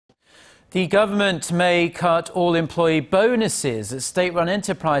The government may cut all employee bonuses at state-run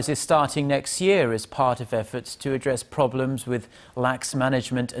enterprises starting next year as part of efforts to address problems with lax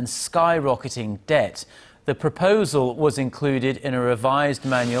management and skyrocketing debt. The proposal was included in a revised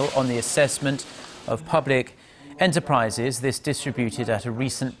manual on the assessment of public enterprises, this distributed at a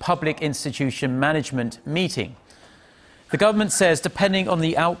recent public institution management meeting. The government says, depending on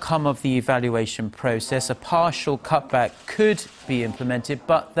the outcome of the evaluation process, a partial cutback could be implemented,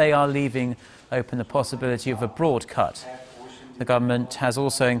 but they are leaving open the possibility of a broad cut. The government has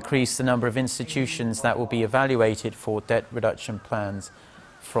also increased the number of institutions that will be evaluated for debt reduction plans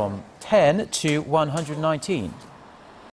from 10 to 119.